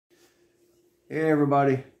Hey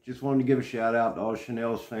everybody, just wanted to give a shout out to all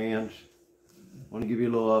Chanel's fans. Want to give you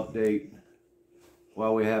a little update.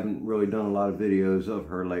 While we haven't really done a lot of videos of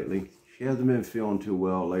her lately, she hasn't been feeling too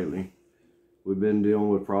well lately. We've been dealing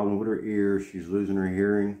with problems with her ears. She's losing her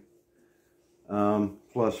hearing.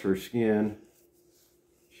 Plus her skin.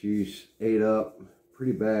 She's ate up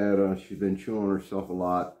pretty bad. She's been chewing herself a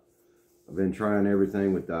lot. I've been trying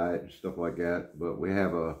everything with diet and stuff like that, but we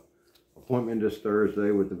have a appointment this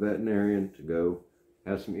Thursday with the veterinarian to go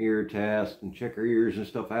have some ear tests and check her ears and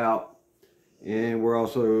stuff out. And we're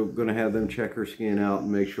also going to have them check her skin out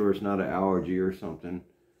and make sure it's not an allergy or something.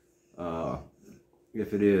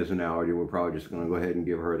 If it is an allergy, we're probably just going to go ahead and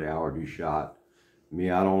give her the allergy shot. I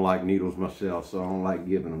don't like needles myself, so I don't like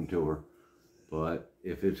giving them to her. But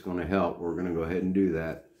if it's going to help, we're going to go ahead and do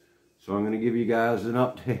that. So I'm going to give you guys an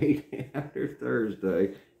update after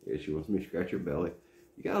Thursday. Yeah, she wants me to scratch her belly.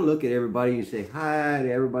 You got to look at everybody and say hi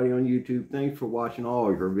to everybody on YouTube. Thanks for watching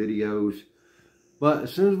all of her videos. But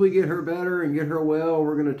as soon as we get her better and get her well,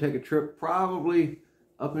 we're going to take a trip probably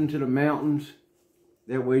up into the mountains.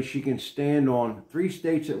 That way she can stand on 3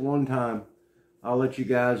 states at one time. I'll let you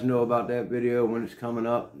guys know about that video when it's coming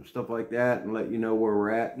up and stuff like that, and let you know where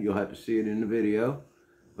we're at. You'll have to see it in the video.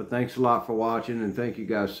 But thanks a lot for watching, and thank you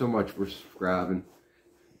guys so much for subscribing.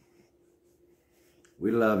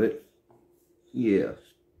 We love it. Yes.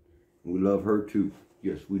 We love her too.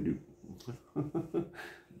 Yes, we do.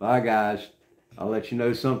 Bye, guys. I'll let you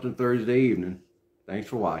know something Thursday evening. Thanks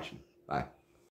for watching.